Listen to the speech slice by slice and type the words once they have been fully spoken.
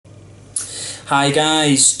Hi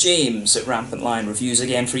guys, James at RampantLionReviews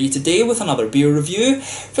again for you today with another beer review.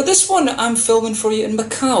 For this one I'm filming for you in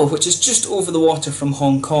Macau, which is just over the water from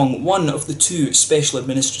Hong Kong, one of the two special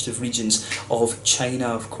administrative regions of China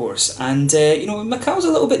of course. And Macau's a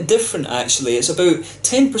little bit different actually. It's about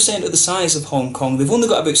 10% of the size of Hong Kong. They've only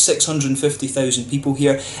got about 650,000 people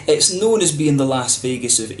here. It's known as being the Las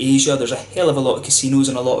Vegas of Asia. There's a hell of a lot of casinos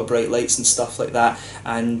and a lot of bright lights and stuff like that.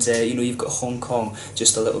 And you've got Hong Kong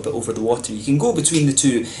just a little bit over the water. You can go between the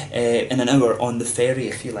two in an hour on the ferry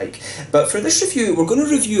if you like. But for this review we're going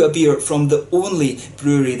to review a beer from the only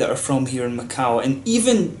brewery that are from here in Macau, and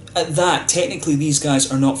even at that, technically these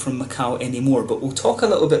guys are not from Macau anymore, but we'll talk a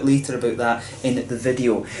little bit later about that in the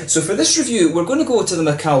video. So for this review we're going to go to the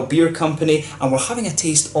Macau Beer Company and we're having a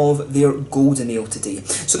taste of their Golden Ale today.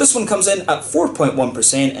 So this one comes in at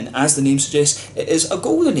 4.1%, and as the name suggests, it is a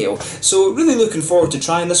Golden Ale. So really looking forward to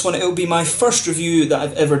trying this one. It'll be my first review that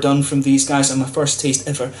I've ever done from these guys and my first taste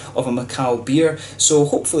ever of a Macau beer, so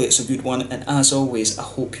hopefully it's a good one, and as always I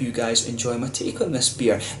hope you guys enjoy my take on this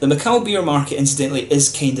beer. The Macau beer market incidentally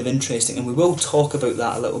is kind of interesting, and we will talk about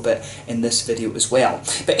that a little bit in this video as well.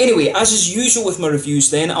 But anyway, as is usual with my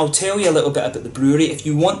reviews then, I'll tell you a little bit about the brewery. If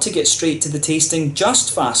you want to get straight to the tasting,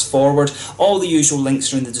 just fast forward. All the usual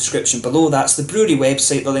links are in the description below. That's the brewery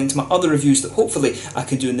website, the link to my other reviews that hopefully I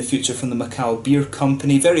can do in the future from the Macau Beer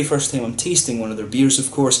Company. Very first time I'm tasting one of their beers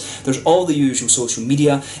of course. There's all the usual social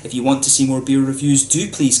media. If you want to see more beer reviews, do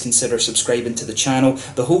please consider subscribing to the channel.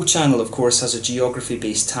 The whole channel of course has a geography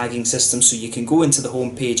based tagging system, so you can go into the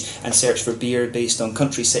home page and search for beer based on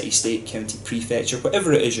country, city, state, county, prefecture,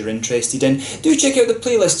 whatever it is you're interested in. Do check out the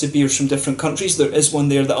playlist of beers from different countries. There is one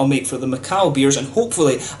there that I'll make for the Macau beers, and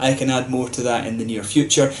hopefully I can add more to that in the near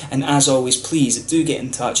future. And as always, please do get in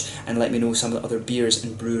touch and let me know some of the other beers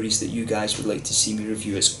and breweries that you guys would like to see me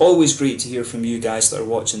review. It's always great to hear from you guys that are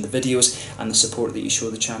watching the videos, and the support that you show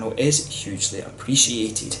the channel is hugely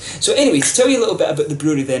appreciated. So anyway, to tell you a little bit about the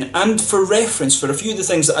brewery then, and for reference for a few of the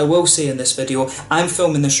things that I will say in this video, I'm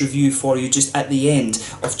filming this review for you just at the end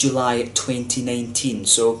of July 2019,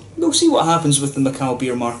 so we'll see what happens with the Macau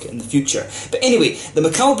beer market in the future. But anyway, the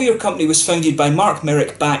Macau Beer Company was founded by Mark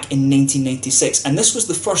Merrick back in 1996, and this was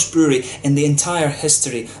the first brewery in the entire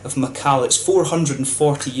history of Macau. Its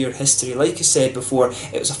 440-year history. Like I said before,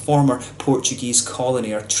 it was a former Portuguese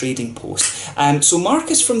colony or trading post. So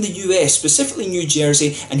Mark is from the US, specifically New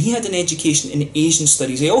Jersey, and he had an education in Asian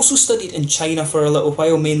studies. He also studied in China for a little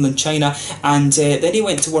while, mainland China, and then he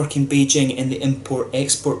went to work in Beijing in the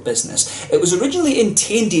import-export business. It was originally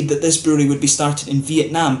intended that this brewery would be started in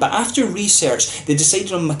Vietnam, but after research they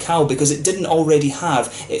decided on Macau because it didn't already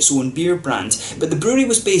have its own beer brand. But the brewery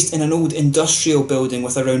was based in an old industrial building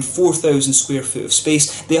with around 4,000 square foot of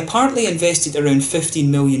space. They apparently invested around $15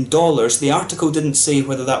 million. The article didn't say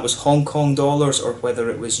whether that was Hong Kong dollars or whether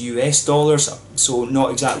it was US dollars, so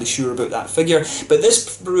not exactly sure about that figure. But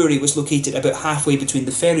this brewery was located about halfway between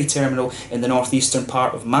the ferry terminal in the northeastern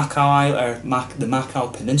part of Macau, or the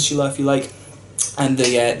Macau Peninsula if you like, and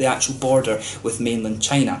the actual border with mainland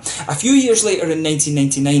China. A few years later in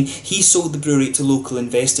 1999 he sold the brewery to local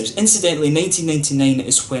investors. Incidentally, 1999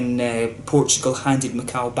 is when Portugal handed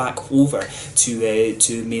Macau back over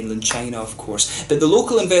to mainland China of course. But the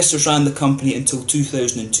local investors ran the company until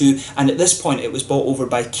 2002, and at this point it was bought over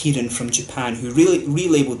by Kirin from Japan, who really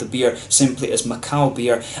relabeled the beer simply as Macau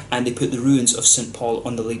Beer, and they put the ruins of St. Paul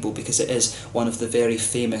on the label because it is one of the very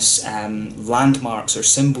famous landmarks or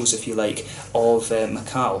symbols if you like of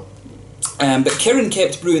Macau. But Kirin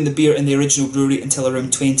kept brewing the beer in the original brewery until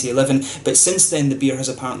around 2011, but since then the beer has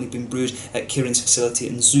apparently been brewed at Kirin's facility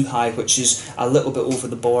in Zhuhai, which is a little bit over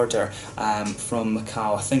the border from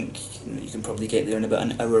Macau. I think you can probably get there in about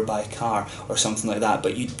an hour by car or something like that,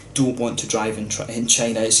 but you don't want to drive in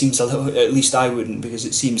China. It seems a little, at least I wouldn't, because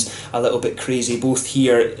it seems a little bit crazy both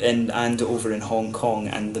here and over in Hong Kong,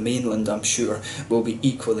 and the mainland I'm sure will be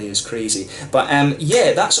equally as crazy. But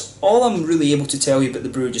yeah, that's all I'm really able to tell you about the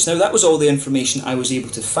brewery just now. That was all the information I was able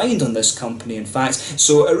to find on this company in fact.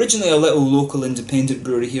 So originally a little local independent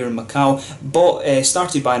brewery here in Macau,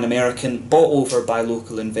 started by an American, bought over by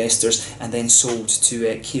local investors, and then sold to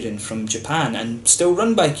Kirin from Japan, and still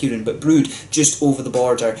run by Kirin but brewed just over the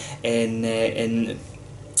border in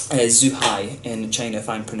Zhuhai in China, if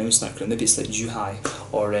I'm pronouncing that correctly. Maybe it's like Zhuhai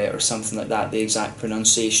or something like that, the exact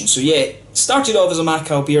pronunciation. So yeah, started off as a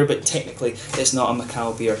Macau beer, but technically it's not a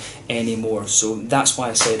Macau beer anymore. So that's why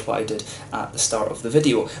I said what I did at the start of the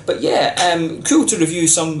video. But yeah, cool to review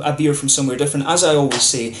a beer from somewhere different. As I always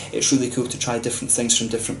say, it's really cool to try different things from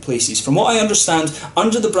different places. From what I understand,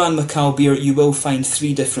 under the brand Macau Beer, you will find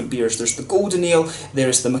 3 different beers. There's the Golden Ale,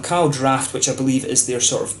 there's the Macau Draft, which I believe is their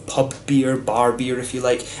sort of pub beer, bar beer if you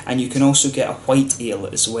like, and you can also get a white ale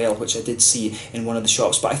as well, which I did see in one of the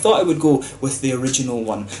shops. But I thought I would go with the original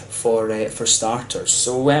one for starters.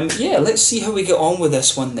 So yeah, let's see how we get on with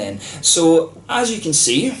this one then. So as you can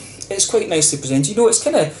see, it's quite nicely presented. You know, it's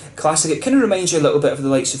kind of classic. It kind of reminds you a little bit of the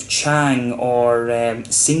likes of Chang or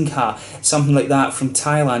Singha, something like that from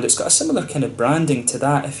Thailand. It's got a similar kind of branding to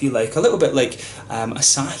that, if you like. A little bit like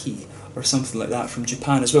Asahi or something like that from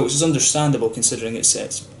Japan as well, which is understandable considering it's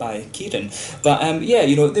by Kirin. But yeah,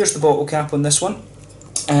 you know, there's the bottle cap on this one.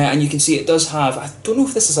 And you can see it does have, I don't know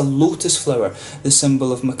if this is a lotus flower, the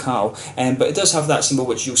symbol of Macau, but it does have that symbol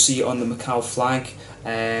which you'll see on the Macau flag.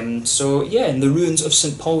 So yeah, in the ruins of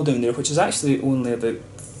St. Paul down there, which is actually only about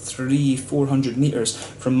 300-400 metres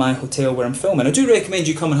from my hotel where I'm filming. I do recommend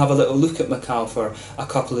you come and have a little look at Macau for a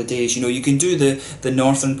couple of days. You know, you can do the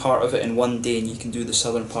northern part of it in one day and you can do the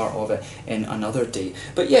southern part of it in another day.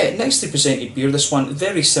 But yeah, nicely presented beer, this one.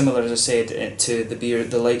 Very similar, as I said, to the beer,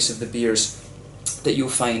 the likes of the beers that you'll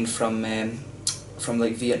find from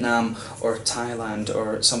like Vietnam or Thailand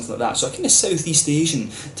or something like that. So a kind of Southeast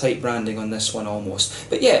Asian type branding on this one almost.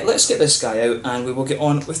 But yeah, let's get this guy out and we will get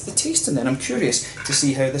on with the tasting then. I'm curious to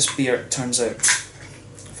see how this beer turns out.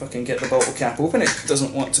 If I can get the bottle cap open, it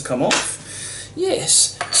doesn't want to come off.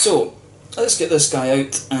 Yes, so let's get this guy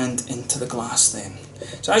out and into the glass then.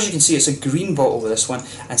 So as you can see, it's a green bottle with this one,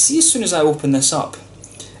 and see, as soon as I open this up,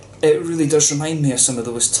 it really does remind me of some of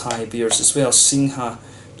those Thai beers as well. Singha,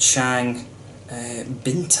 Chang,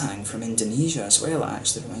 Bintang from Indonesia as well, it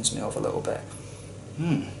actually reminds me of a little bit.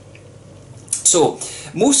 So,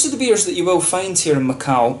 most of the beers that you will find here in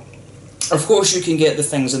Macau, of course you can get the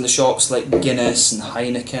things in the shops like Guinness and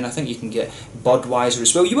Heineken. I think you can get Budweiser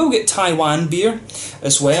as well. You will get Taiwan beer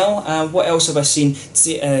as well. What else have I seen?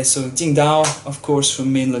 So Tsingtao, of course,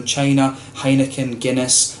 from mainland China, Heineken,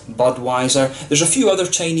 Guinness, Budweiser. There's a few other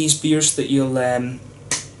Chinese beers that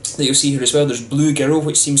you'll see here as well. There's Blue Girl,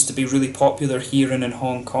 which seems to be really popular here and in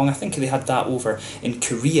Hong Kong. I think they had that over in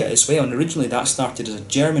Korea as well, and originally that started as a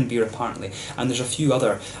German beer apparently, and there's a few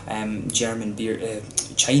other German beer,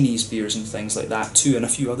 Chinese beers and things like that too, and a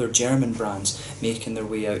few other German brands making their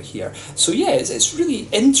way out here. So yeah, it's really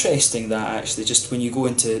interesting that actually, just when you go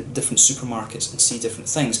into different supermarkets and see different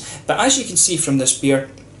things. But as you can see from this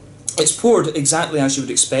beer, it's poured exactly as you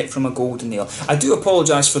would expect from a golden ale. I do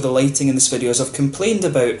apologise for the lighting in this video, as I've complained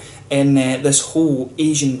about in this whole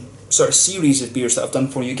Asian sort of series of beers that I've done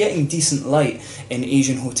for you. Getting decent light in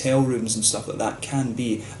Asian hotel rooms and stuff like that can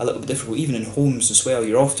be a little bit difficult, even in homes as well.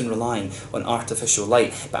 You're often relying on artificial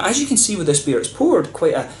light. But as you can see with this beer, it's poured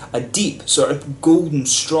quite a deep sort of golden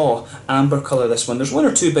straw amber colour, this one. There's one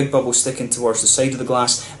or two big bubbles sticking towards the side of the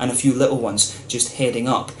glass and a few little ones just heading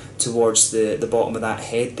up towards the bottom of that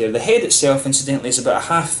head there. The head itself, incidentally, is about a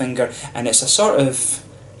half finger, and it's a sort of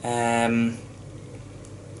yeah,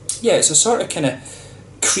 it's a sort of kind of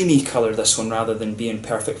creamy colour, this one, rather than being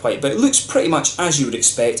perfect white, but it looks pretty much as you would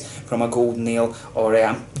expect from a golden ale, or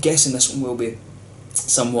I'm guessing this one will be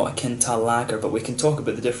somewhat akin to a lager, but we can talk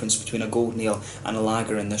about the difference between a golden ale and a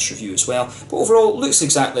lager in this review as well. But overall, it looks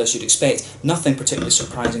exactly as you'd expect. Nothing particularly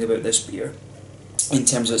surprising about this beer in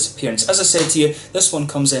terms of its appearance. As I said to you, this one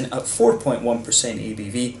comes in at 4.1%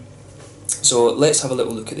 ABV, so let's have a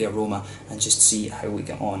little look at the aroma and just see how we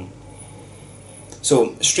get on.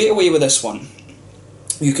 So straight away with this one,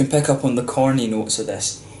 you can pick up on the corny notes of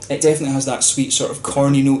this. It definitely has that sweet sort of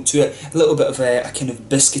corny note to it, a little bit of a kind of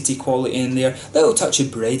biscuity quality in there, a little touch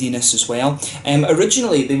of breadiness as well.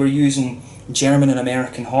 Originally they were using German and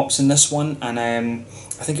American hops in this one, and I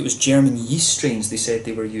think it was German yeast strains they said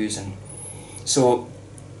they were using. So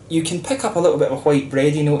you can pick up a little bit of a white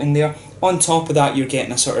bready note in there. On top of that, you're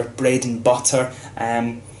getting a sort of bread and butter,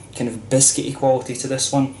 kind of biscuity quality to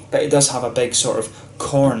this one, but it does have a big sort of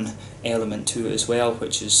corn element to it as well,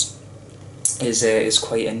 which is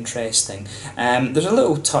quite interesting. There's a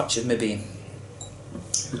little touch of maybe,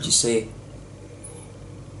 would you say,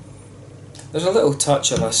 there's a little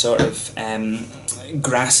touch of a sort of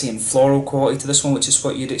grassy and floral quality to this one, which is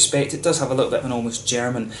what you'd expect. It does have a little bit of an almost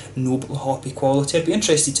German noble hoppy quality. I'd be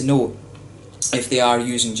interested to know if they are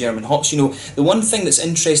using German hops. You know, the one thing that's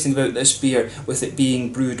interesting about this beer, with it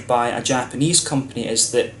being brewed by a Japanese company,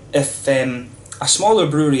 is that if a smaller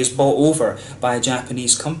brewery is bought over by a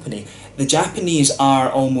Japanese company, the Japanese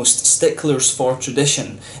are almost sticklers for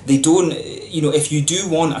tradition. They don't, you know, if you do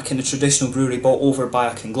want a kind of traditional brewery bought over by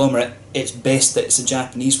a conglomerate, it's best that it's a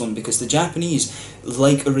Japanese one, because the Japanese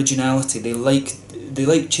like originality. They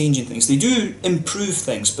like changing things. They do improve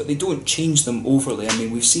things, but they don't change them overly. I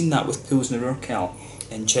mean, we've seen that with Pilsner Urquell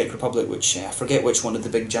in Czech Republic, which I forget which one of the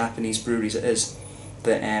big Japanese breweries it is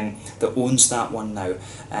that owns that one now.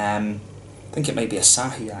 I think it might be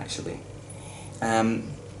Asahi actually.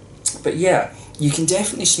 But yeah, you can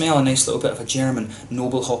definitely smell a nice little bit of a German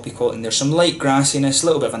noble hoppy quality in there. Some light grassiness, a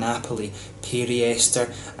little bit of an appley perry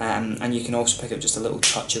ester, and you can also pick up just a little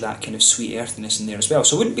touch of that kind of sweet earthiness in there as well.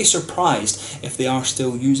 So I wouldn't be surprised if they are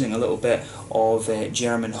still using a little bit of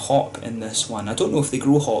German hop in this one. I don't know if they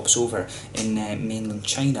grow hops over in mainland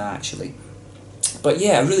China actually. But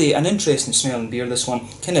yeah, really an interesting smelling beer, this one.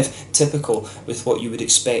 Kind of typical with what you would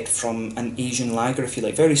expect from an Asian lager, if you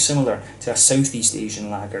like. Very similar to a Southeast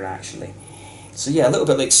Asian lager, actually. So yeah, a little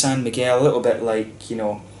bit like San Miguel, a little bit like, you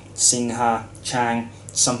know, Singha, Chang,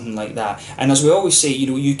 something like that. And as we always say, you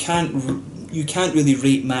know, you can't really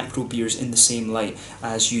rate macro beers in the same light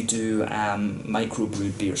as you do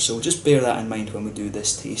microbrewed beers, so just bear that in mind when we do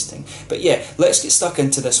this tasting. But yeah, let's get stuck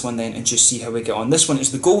into this one then and just see how we get on. This one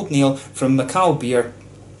is the Golden Ale from Macau Beer,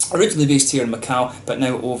 originally based here in Macau, but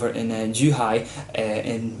now over in Zhuhai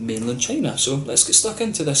in mainland China. So let's get stuck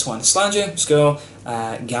into this one. Slanje, Skål,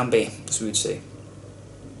 Gambe, as we would say.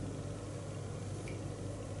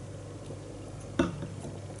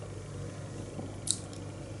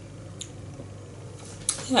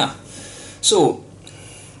 Yeah, so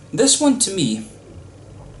this one to me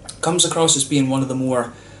comes across as being one of the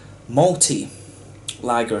more malty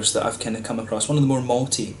lagers that I've kind of come across, one of the more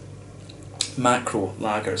malty macro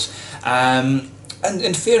lagers. And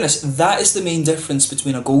in fairness, that is the main difference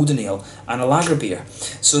between a golden ale and a lager beer.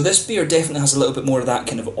 So this beer definitely has a little bit more of that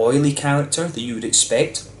kind of oily character that you would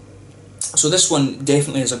expect. So this one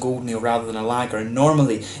definitely is a golden ale rather than a lager, and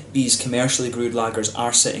normally these commercially brewed lagers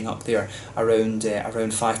are sitting up there around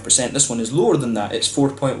 5%. This one is lower than that, it's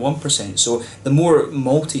 4.1%. So the more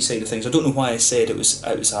malty side of things, I don't know why I said it was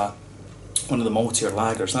one of the maltier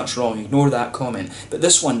lagers, that's wrong, ignore that comment. But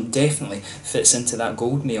this one definitely fits into that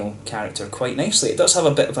golden ale character quite nicely. It does have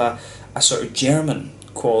a bit of a sort of German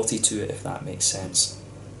quality to it, if that makes sense.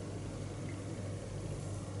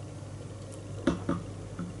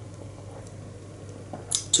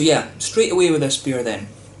 So yeah, straight away with this beer then,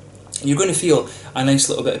 you're going to feel a nice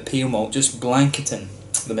little bit of pale malt just blanketing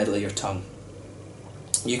the middle of your tongue.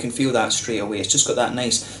 You can feel that straight away. It's just got that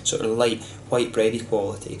nice sort of light white bready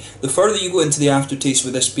quality. The further you go into the aftertaste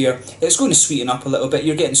with this beer, it's going to sweeten up a little bit.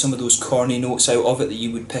 You're getting some of those corny notes out of it that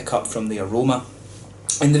you would pick up from the aroma.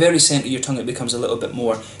 In the very centre of your tongue it becomes a little bit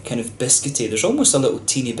more kind of biscuity. There's almost a little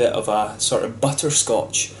teeny bit of a sort of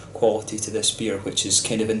butterscotch quality to this beer, which is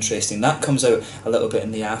kind of interesting. That comes out a little bit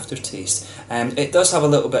in the aftertaste. It does have a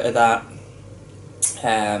little bit of that.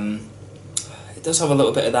 It does have a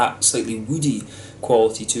little bit of that slightly woody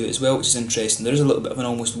quality to it as well, which is interesting. There is a little bit of an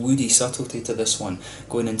almost woody subtlety to this one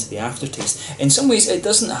going into the aftertaste. In some ways, it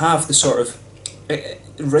doesn't have the sort of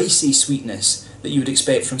ricey sweetness that you would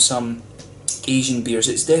expect from some Asian beers.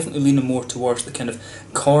 It's definitely leaning more towards the kind of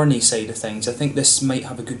corny side of things. I think this might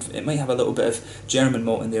have it might have a little bit of German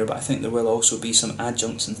malt in there, but I think there will also be some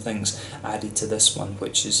adjuncts and things added to this one,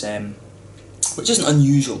 which isn't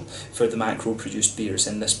unusual for the macro produced beers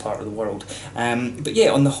in this part of the world. But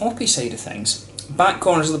yeah, on the hoppy side of things, back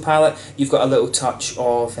corners of the palate, you've got a little touch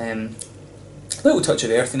of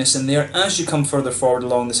earthiness in there. As you come further forward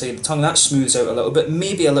along the side of the tongue, that smooths out a little bit,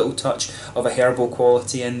 maybe a little touch of a herbal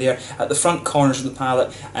quality in there. At the front corners of the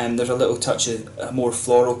palate, there's a little touch of a more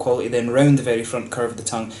floral quality. Then round the very front curve of the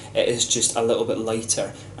tongue, it is just a little bit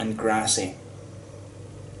lighter and grassy.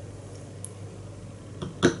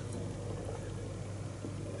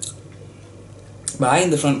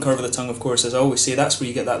 Behind the front curve of the tongue, of course, as I always say, that's where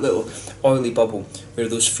you get that little oily bubble, where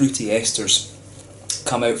those fruity esters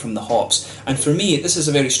come out from the hops. And for me, this is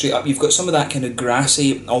a very straight up, you've got some of that kind of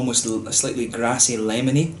grassy, almost slightly grassy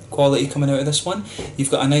lemony quality coming out of this one.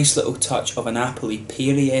 You've got a nice little touch of an appley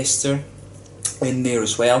perry ester in there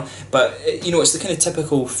as well. But you know, it's the kind of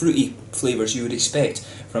typical fruity flavours you would expect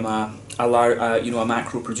from a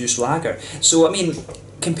macro produced lager. So I mean,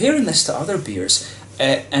 comparing this to other beers,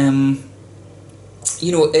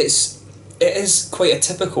 you know, it is quite a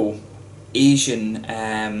typical Asian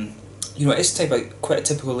you know, it's quite a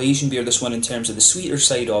typical Asian beer, this one, in terms of the sweeter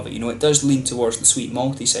side of it. You know, it does lean towards the sweet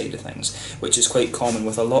malty side of things, which is quite common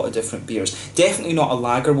with a lot of different beers. Definitely not a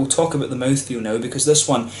lager. We'll talk about the mouthfeel now, because this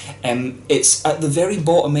one, it's at the very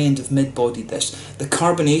bottom end of mid-bodied this. The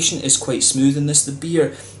carbonation is quite smooth in this. The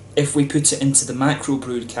beer, if we put it into the macro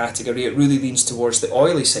brewed category, it really leans towards the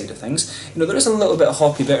oily side of things. You know, there is a little bit of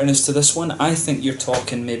hoppy bitterness to this one. I think you're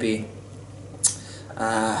talking maybe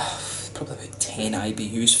probably about 10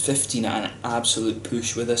 IBUs, 15 at an absolute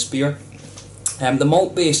push with this beer. The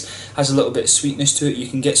malt base has a little bit of sweetness to it. You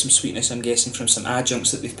can get some sweetness, I'm guessing, from some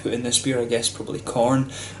adjuncts that they've put in this beer, I guess probably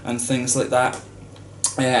corn and things like that.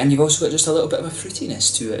 And you've also got just a little bit of a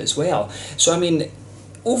fruitiness to it as well. So I mean,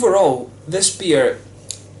 overall, this beer,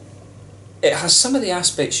 it has some of the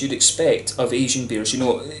aspects you'd expect of Asian beers. You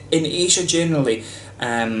know, in Asia generally,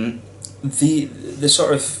 the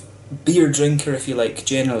sort of beer drinker, if you like,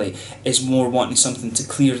 generally is more wanting something to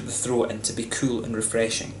clear the throat and to be cool and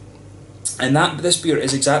refreshing. And this beer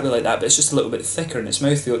is exactly like that, but it's just a little bit thicker in its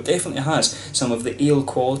mouthfeel. It definitely has some of the ale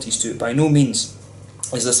qualities to it. By no means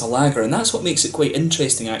is this a lager, and that's what makes it quite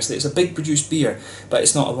interesting actually. It's a big produced beer, but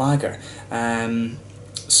it's not a lager.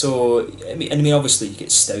 So I mean, obviously you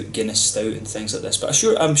get stout, Guinness stout, and things like this. But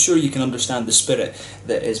I'm sure you can understand the spirit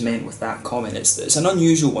that is meant with that comment. It's an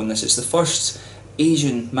unusual one. This is the first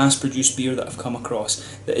Asian mass-produced beer that I've come across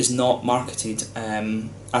that is not marketed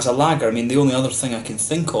as a lager. I mean, the only other thing I can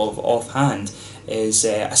think of offhand is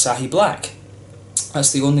Asahi Black.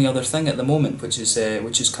 That's the only other thing at the moment which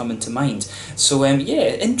is coming to mind. So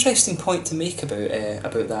yeah, interesting point to make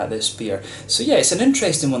about this beer. So yeah, it's an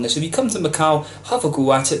interesting one. This, if you come to Macau, have a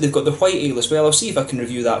go at it. They've got the white ale as well. I'll see if I can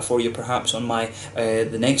review that for you perhaps on my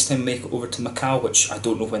the next time I make it over to Macau, which I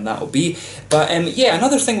don't know when that'll be. But yeah,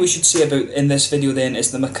 another thing we should say about in this video then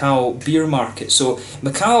is the Macau beer market. So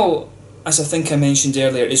Macau, as I think I mentioned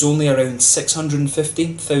earlier, is only around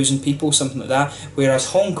 650,000 people, something like that,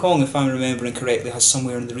 whereas Hong Kong, if I'm remembering correctly, has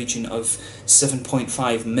somewhere in the region of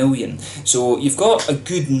 7.5 million. So you've got a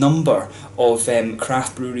good number of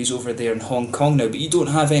craft breweries over there in Hong Kong now, but you don't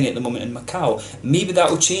have any at the moment in Macau. Maybe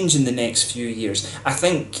that will change in the next few years. I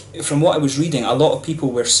think, from what I was reading, a lot of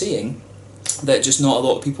people were saying that just not a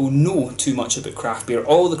lot of people know too much about craft beer.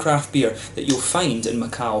 All the craft beer that you'll find in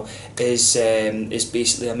Macau is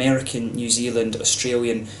basically American, New Zealand,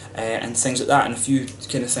 Australian, and things like that, and a few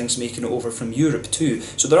kind of things making it over from Europe too.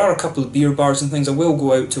 So there are a couple of beer bars and things. I will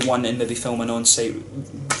go out to one and maybe film an on-site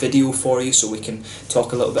video for you so we can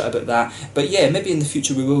talk a little bit about that. But yeah, maybe in the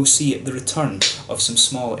future we will see the return of some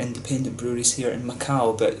small independent breweries here in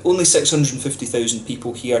Macau, but only 650,000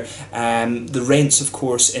 people here. The rents, of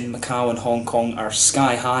course, in Macau and Hong Kong are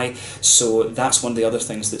sky high, so that's one of the other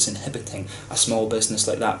things that's inhibiting a small business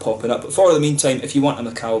like that popping up. But for the meantime, if you want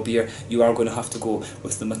a Macau beer, you are going to have to go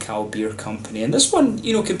with the Macau Beer Company. And this one,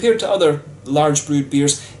 you know, compared to other large brewed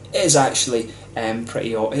beers, is actually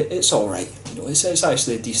it's alright. You know, it's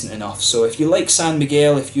actually decent enough. So if you like San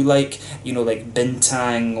Miguel, if you like, you know, like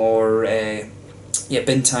Bintang or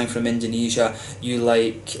Bintang from Indonesia, you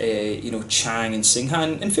like you know, Chang and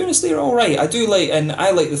Singhan. In fairness, they're all right. I do like, and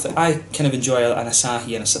I like I kind of enjoy an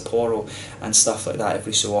Asahi and a Sapporo and stuff like that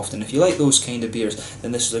every so often. If you like those kind of beers,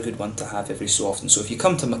 then this is a good one to have every so often. So if you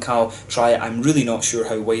come to Macau, try it. I'm really not sure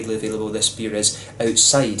how widely available this beer is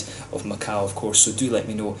outside of Macau, of course. So do let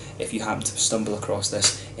me know if you happen to stumble across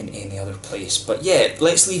this in any other place. But yeah,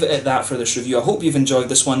 let's leave it at that for this review. I hope you've enjoyed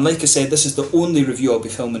this one. Like I said, this is the only review I'll be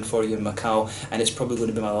filming for you in Macau, and it's probably going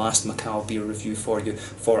to be my last Macau beer review for you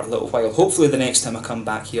for a little while. Hopefully the next time I come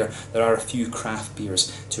back here, there are a few craft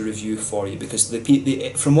beers to review for you, because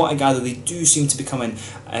from what I gather, they do seem to be becoming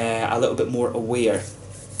a little bit more aware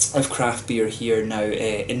of craft beer here now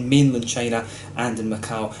in mainland China and in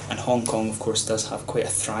Macau, and Hong Kong of course does have quite a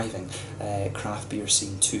thriving craft beer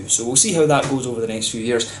scene too. So we'll see how that goes over the next few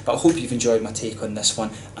years, but I hope you've enjoyed my take on this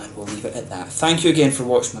one, and we'll leave it at that. Thank you again for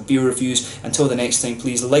watching my beer reviews. Until the next time,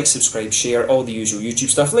 please like, subscribe, share, all the usual YouTube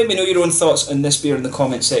stuff. Let me know your own thoughts on this beer in the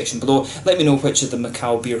comment section below. Let me know which of the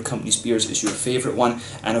Macau Beer Company's beers is your favourite one,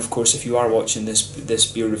 and of course if you are watching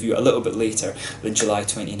this beer review a little bit later than July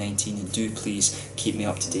 2019, do please keep me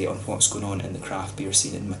up to date on what's going on in the craft beer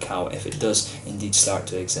scene in Macau, if it does indeed start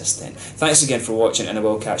to exist then. Thanks again for watching, and I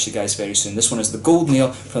will catch you guys very soon. This one is the Golden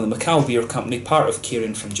Ale from the Macau Beer Company, part of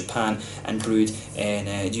Kirin from Japan, and brewed in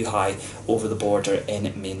Zhuhai over the border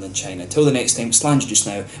in mainland China. Until the next time, Slàinte just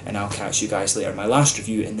now, and I'll catch you guys later. My last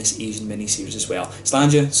review in this Asian mini-series as well.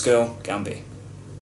 Slàinte, Skull, Gambi.